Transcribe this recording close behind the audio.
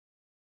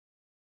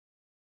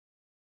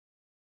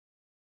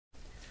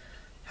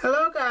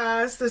Hello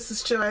guys, this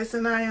is Joyce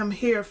and I am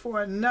here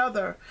for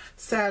another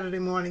Saturday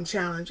morning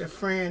challenge of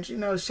friends. You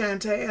know,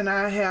 Shanta and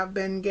I have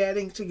been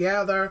getting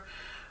together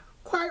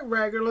quite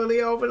regularly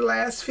over the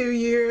last few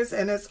years,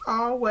 and it's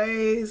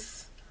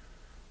always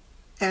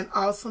an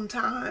awesome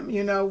time.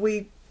 You know,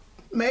 we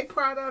make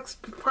projects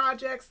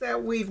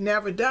that we've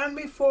never done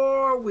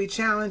before. We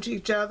challenge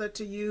each other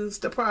to use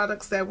the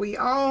products that we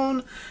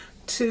own,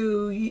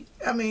 to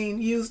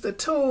use the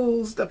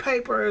tools, the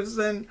papers,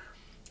 and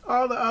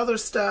all the other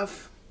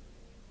stuff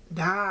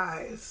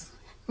dies.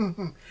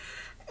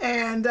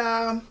 And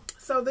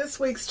so this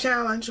week's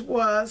challenge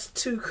was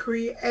to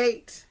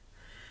create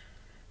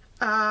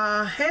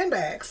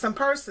handbags, some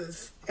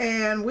purses,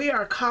 and we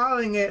are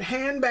calling it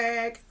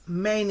Handbag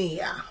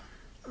Mania.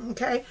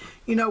 Okay,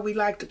 you know, we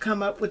like to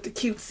come up with the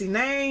cutesy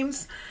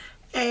names,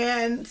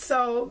 and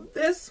so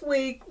this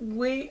week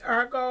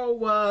our goal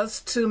was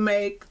to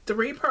make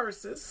three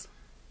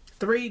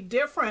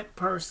different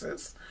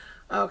purses,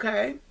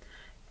 okay,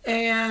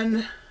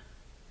 and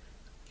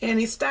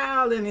any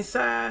style, any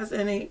size,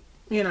 any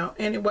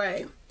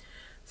way.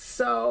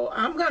 So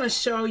I'm going to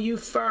show you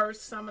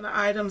first some of the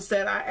items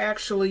that I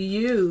actually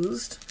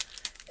used.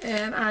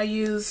 And I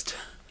used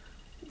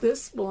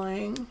this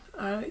bling,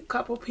 a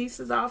couple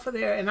pieces off of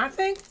there, and I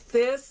think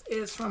this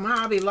is from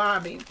Hobby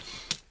Lobby.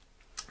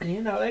 And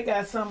you know, they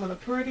got some of the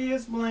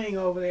prettiest bling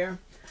over there,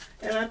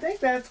 and I think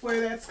that's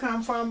where that's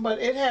come from, but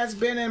it has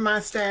been in my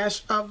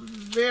stash a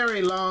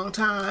very long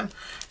time,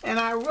 and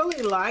I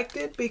really liked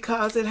it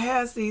because it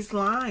has these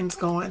lines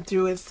going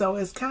through it, so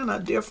it's kind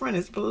of different.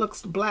 It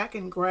looks black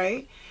and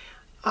gray,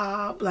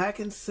 black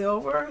and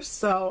silver.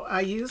 So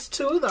I used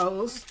two of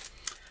those.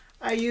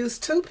 I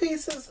used two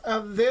pieces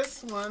of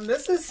this one.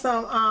 This is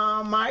some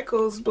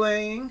Michael's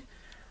bling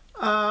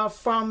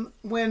from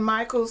when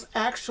Michael's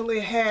actually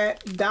had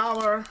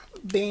dollar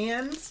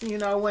bins, you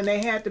know, when they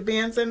had the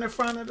bins in the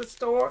front of the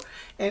store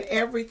and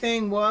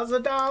everything was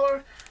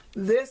 $1.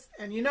 This,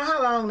 and you know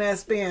how long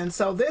that's been,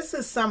 so this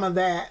is some of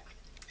that,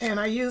 and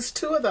I used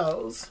two of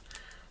those.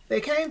 They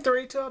came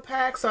 3 to a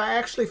pack, so I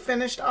actually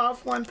finished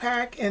off one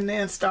pack and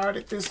then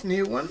started this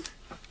new one.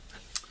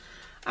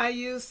 I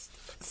used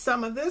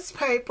some of this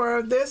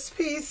paper. This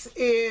piece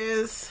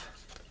is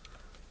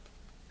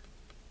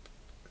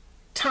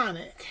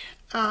Tonic.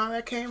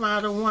 That came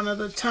out of one of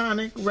the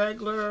Tonic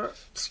regular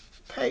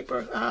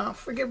paper. I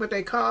forget what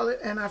they call it,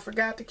 and I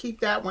forgot to keep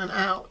that one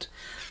out.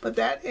 But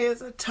that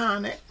is a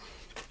Tonic.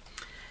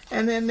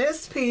 And then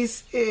this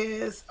piece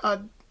is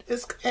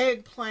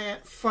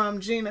Eggplant from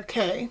Gina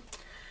K.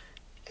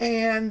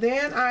 And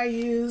then I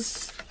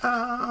used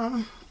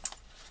a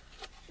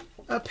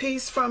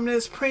piece from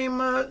this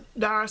Prima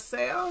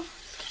Darcel.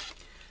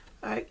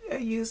 I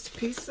used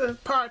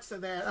parts of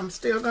that. I'm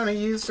still going to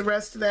use the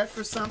rest of that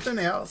for something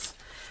else.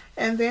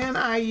 And then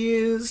I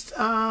used,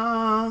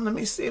 let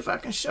me see if I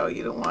can show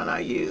you the one I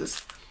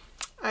used.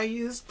 I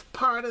used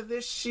part of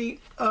this sheet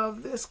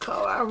of this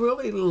color. I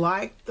really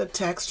like the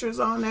textures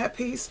on that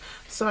piece,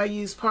 so I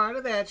used part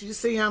of that. You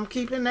see, I'm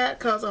keeping that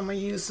because I'm going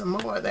to use some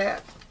more of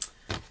that.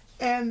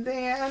 And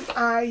then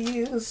I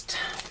used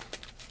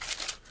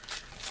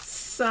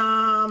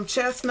some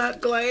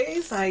chestnut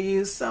glaze. I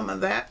used some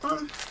of that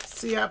one.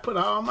 See, I put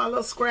all my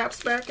little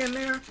scraps back in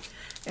there.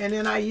 And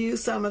then I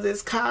used some of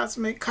this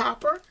Cosmic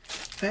Copper,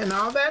 and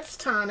all that's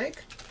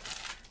Tonic.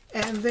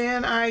 And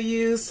then I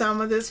used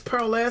some of this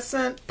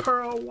Pearlescent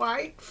Pearl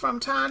White from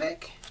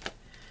Tonic.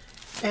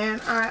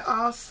 And I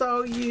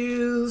also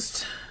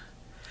used,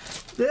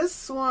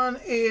 this one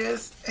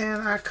is,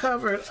 and I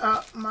covered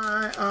up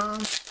my,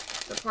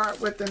 the part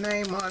with the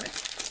name on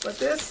it. But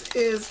this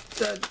is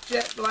the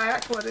Jet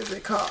Black, what is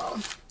it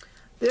called?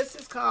 This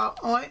is called,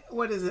 Onyx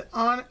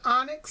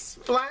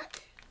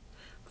Black.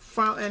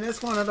 And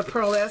it's one of the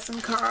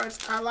pearlescent cards.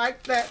 I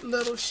like that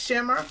little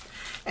shimmer,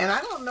 and I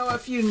don't know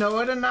if you know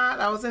it or not.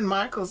 I was in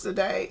Michael's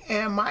today,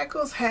 and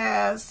Michael's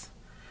has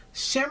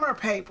shimmer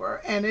paper,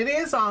 and it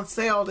is on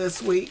sale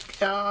this week.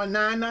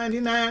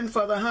 $9.99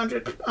 for the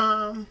 100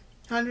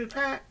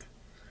 pack,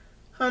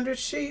 100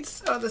 sheets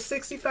of the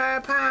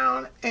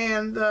 65-pound,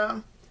 and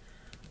the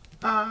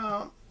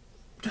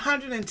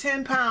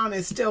 110 pound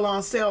is still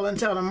on sale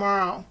until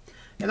tomorrow.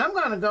 And I'm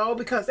gonna go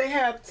because they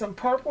had some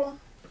purple.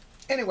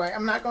 Anyway,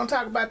 I'm not going to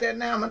talk about that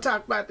now. I'm going to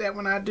talk about that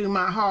when I do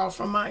my haul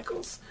from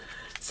Michael's.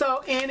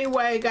 So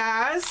anyway,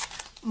 guys,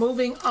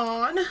 moving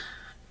on.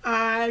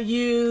 I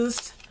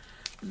used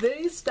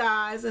these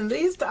dies, and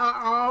these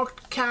are all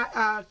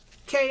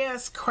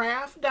KS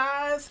Craft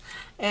dies.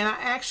 And I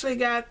actually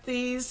got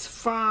these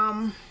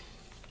from,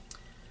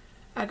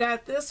 I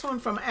got this one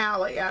from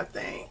Allie, I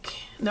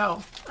think.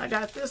 No, I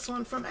got this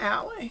one from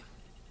Allie.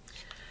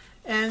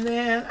 And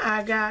then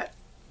I got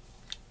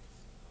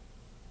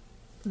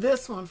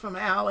this one from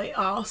Allie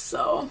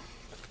also,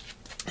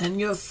 and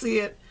you'll see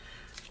it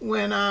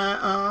when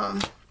I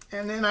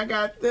and then I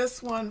got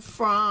this one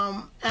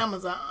from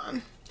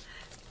Amazon,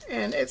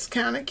 and it's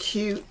kind of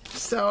cute.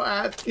 So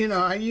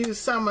I use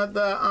some of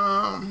the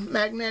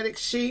magnetic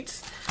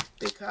sheets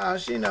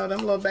because, you know, them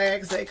little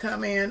bags they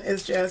come in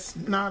is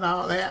just not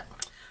all that.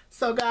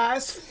 So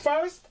guys,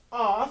 first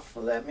off,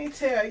 let me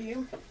tell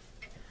you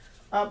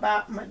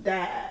about my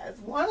dies.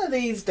 One of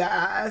these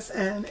dies,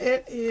 and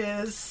it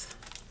is,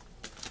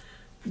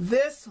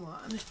 this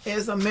one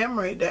is a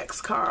memory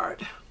dex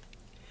card.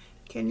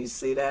 Can you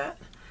see that?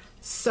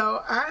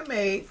 So I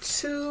made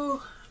 2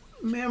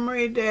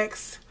 memory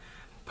dex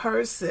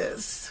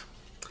purses.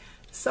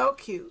 So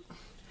cute.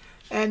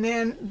 And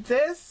then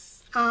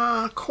this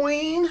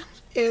queen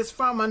is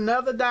from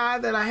another die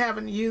that I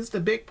haven't used the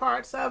big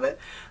parts of it,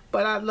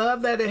 but I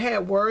love that it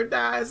had word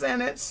dies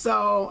in it,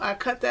 so I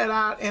cut that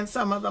out in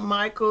some of the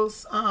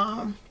Michael's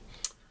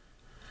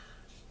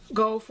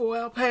gold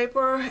foil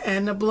paper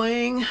and the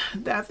bling.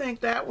 I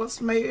think that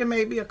was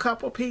maybe a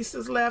couple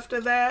pieces left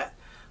of that,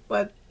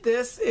 but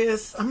this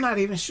is, I'm not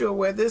even sure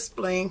where this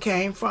bling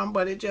came from,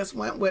 but it just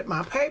went with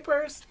my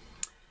papers.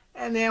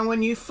 And then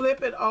when you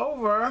flip it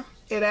over,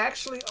 it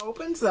actually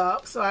opens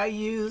up. So I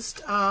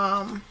used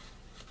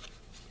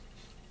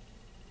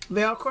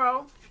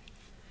Velcro.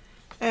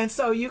 And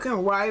so you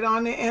can write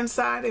on the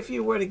inside. If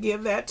you were to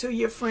give that to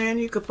your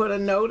friend, you could put a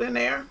note in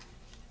there.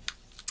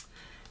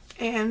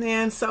 And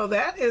then, so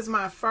that is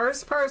my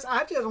first purse.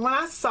 When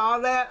I saw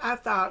that, I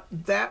thought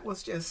that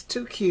was just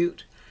too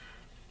cute.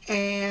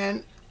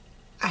 And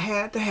I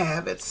had to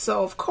have it.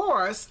 So, of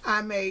course,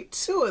 I made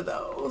 2 of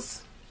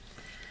those.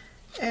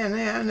 And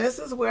then this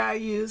is where I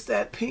used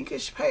that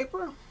pinkish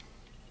paper.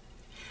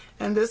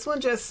 And this one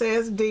just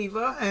says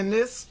Diva. And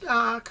this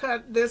die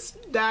cut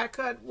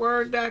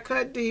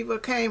Diva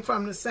came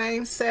from the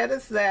same set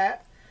as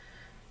that.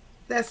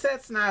 That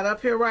set's not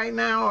up here right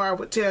now, or I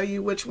would tell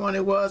you which one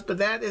it was. But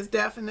that is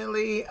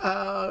definitely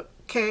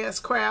KS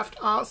Craft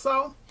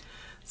also.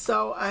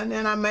 So, and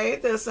then I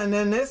made this. And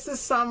then this is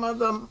some of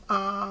the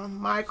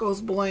Michael's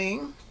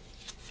bling.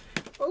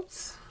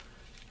 Oops.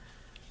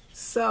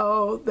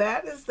 So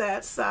that is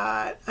that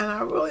side, and I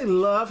really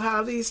love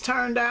how these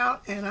turned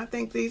out, and I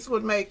think these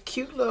would make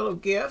cute little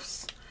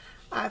gifts.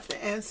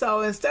 And so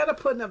instead of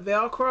putting a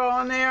Velcro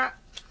on there,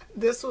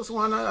 this was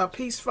a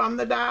piece from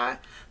the die,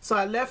 so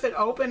I left it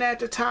open at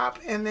the top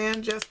and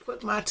then just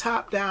put my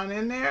top down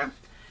in there,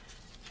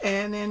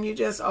 and then you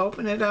just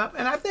open it up.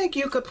 And I think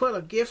you could put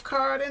a gift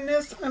card in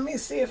this. Let me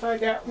see if I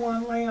got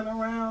one laying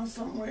around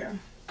somewhere.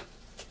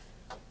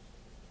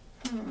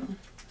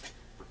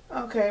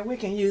 Okay, we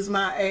can use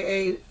my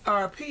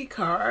AARP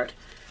card,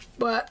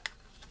 but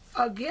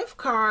a gift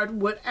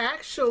card would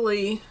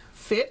actually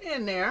fit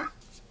in there.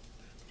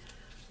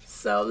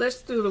 So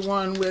let's do the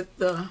one with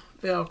the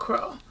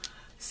Velcro.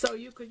 So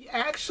you could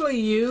actually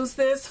use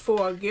this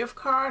for a gift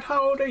card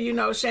holder. You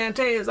know,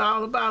 Shanta is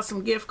all about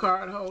some gift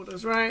card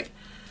holders, right?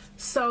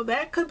 So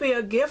that could be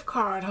a gift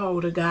card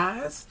holder,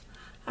 guys.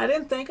 I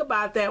didn't think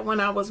about that when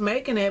I was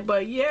making it,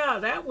 but yeah,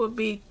 that would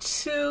be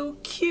too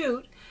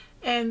cute.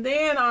 And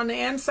then on the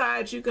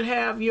inside, you could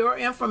have your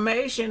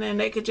information, and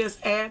they could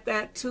just add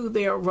that to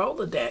their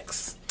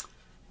Rolodex.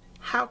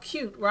 How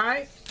cute,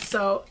 right?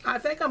 So I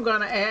think I'm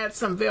going to add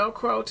some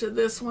Velcro to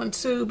this one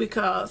too,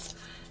 because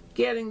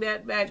getting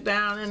that back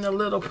down in the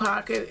little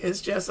pocket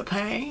is just a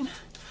pain.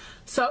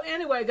 So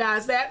anyway,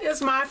 guys, that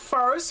is my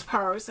first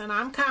purse, and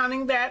I'm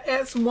counting that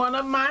as one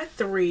of my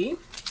 3.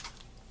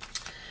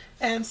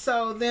 And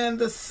so then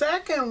the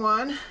second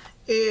one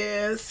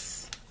is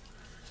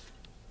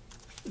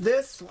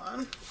this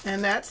one,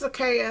 and that's a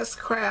KS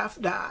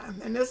Craft die,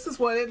 and this is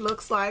what it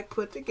looks like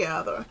put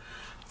together.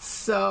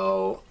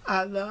 So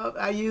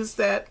I use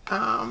that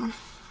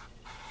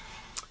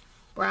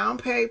brown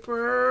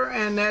paper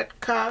and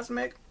that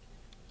cosmic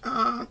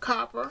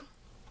copper,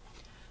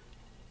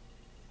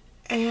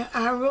 and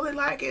I really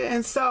like it.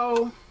 And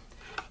so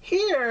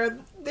here,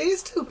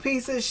 these 2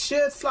 pieces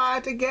should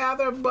slide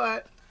together,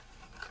 but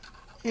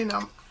you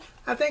know,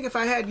 I think if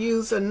I had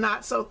used a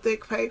not so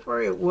thick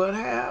paper, it would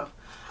have.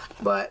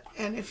 But,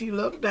 and if you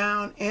look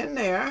down in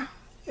there,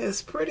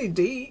 it's pretty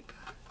deep.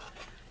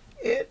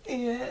 It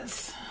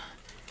is,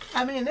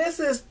 I mean,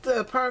 this is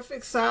the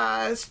perfect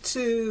size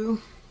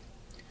to,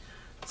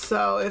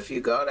 so if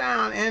you go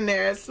down in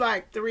there, it's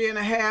like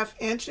 3.5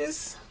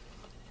 inches.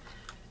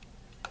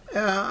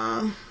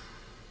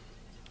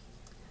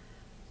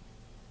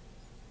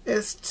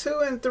 It's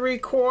 2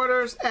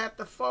 3/4 at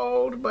the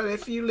fold, but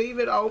if you leave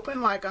it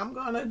open like I'm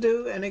gonna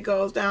do, and it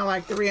goes down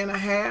like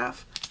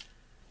 3.5,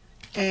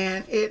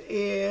 and it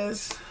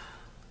is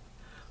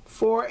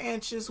 4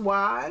 inches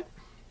wide.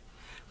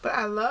 But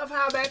I love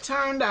how that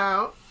turned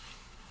out.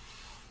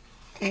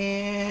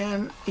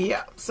 And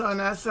yeah, so, and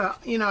that's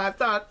you know, I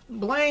thought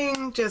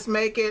bling, just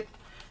make it,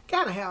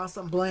 gotta have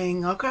some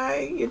bling,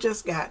 okay? You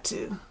just got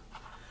to.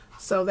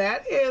 So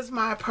that is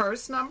my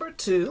purse number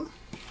 2.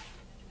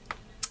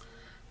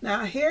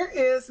 Now here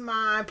is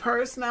my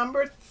purse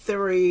number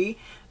 3.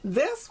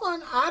 This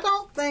one, I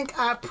don't think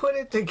I put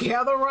it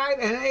together right,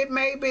 and it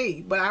may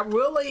be, but I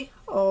really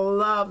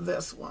love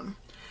this one.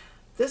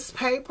 This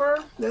paper,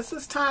 this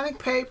is tonic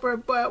paper,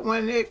 but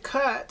when it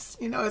cuts,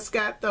 you know, it's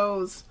got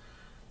those,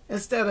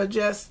 instead of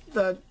just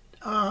the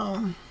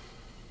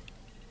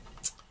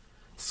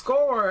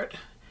scored,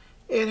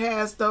 it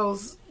has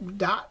those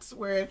dots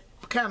where it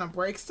kind of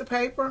breaks the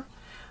paper.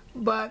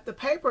 But the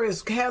paper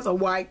has a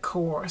white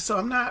core, so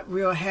I'm not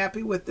real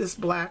happy with this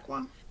black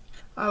one.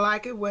 I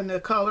like it when the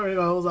color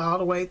goes all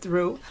the way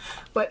through.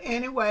 But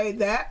anyway,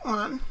 that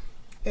one,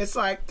 it's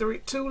like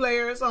two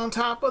layers on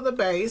top of the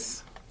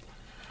base.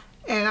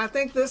 And I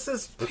think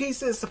this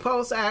piece is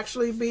supposed to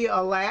actually be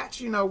a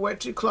latch, you know,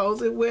 what you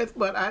close it with.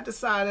 But I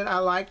decided I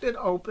liked it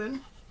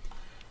open.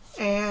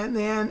 And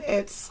then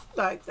it's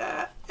like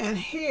that. And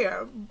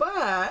here,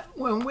 but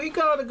when we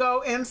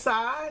go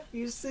inside,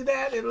 you see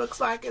that? It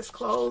looks like it's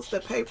closed. The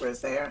paper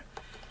is there.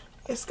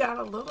 It's got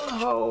a little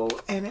hole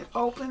and it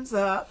opens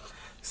up.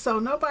 So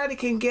nobody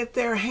can get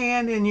their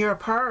hand in your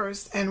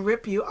purse and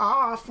rip you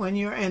off when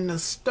you're in the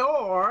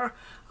store.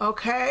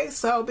 Okay,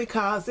 so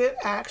because it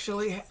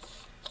actually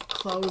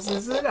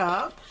closes it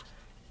up.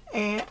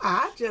 And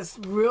I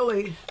just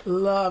really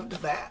loved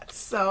that.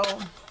 So,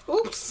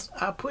 oops,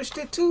 I pushed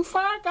it too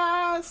far,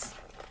 guys.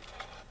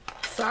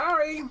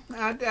 Sorry,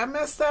 I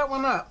messed that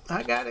one up.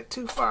 I got it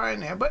too far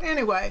in there. But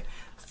anyway,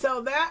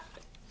 so that,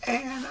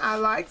 and I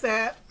like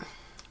that.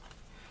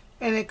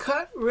 And it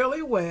cut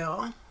really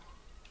well.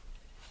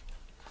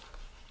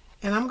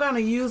 And I'm going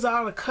to use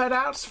all the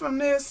cutouts from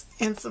this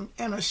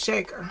in a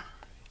shaker,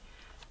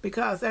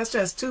 because that's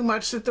just too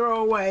much to throw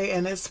away,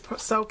 and it's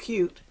so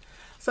cute.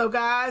 So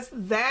guys,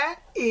 that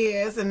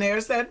is, and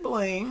there's that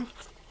bling.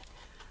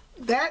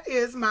 That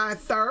is my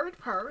third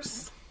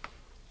purse.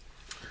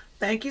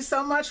 Thank you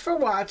so much for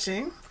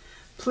watching.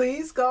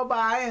 Please go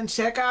by and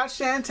check out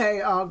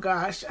Shanta. Oh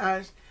gosh,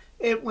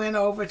 it went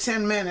over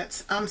 10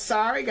 minutes. I'm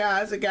sorry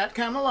guys, it got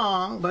kind of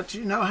long, but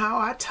you know how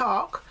I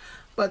talk.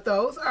 But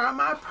those are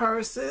my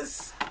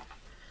purses.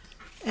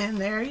 And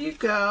there you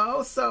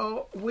go.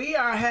 So we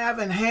are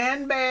having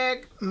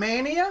Handbag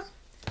Mania.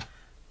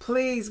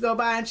 Please go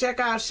by and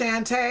check out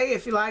Shanta.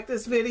 If you like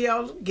this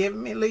video,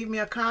 leave me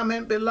a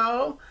comment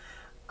below.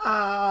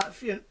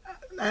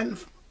 And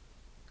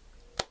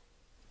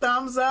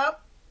thumbs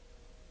up.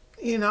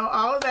 You know,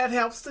 all of that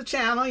helps the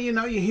channel. You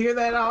know, you hear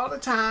that all the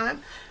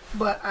time.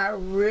 But I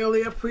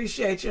really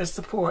appreciate your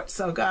support.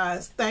 So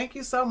guys, thank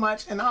you so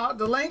much. And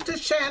the link to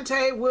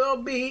Shanta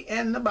will be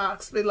in the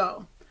box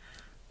below.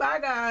 Bye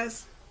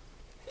guys.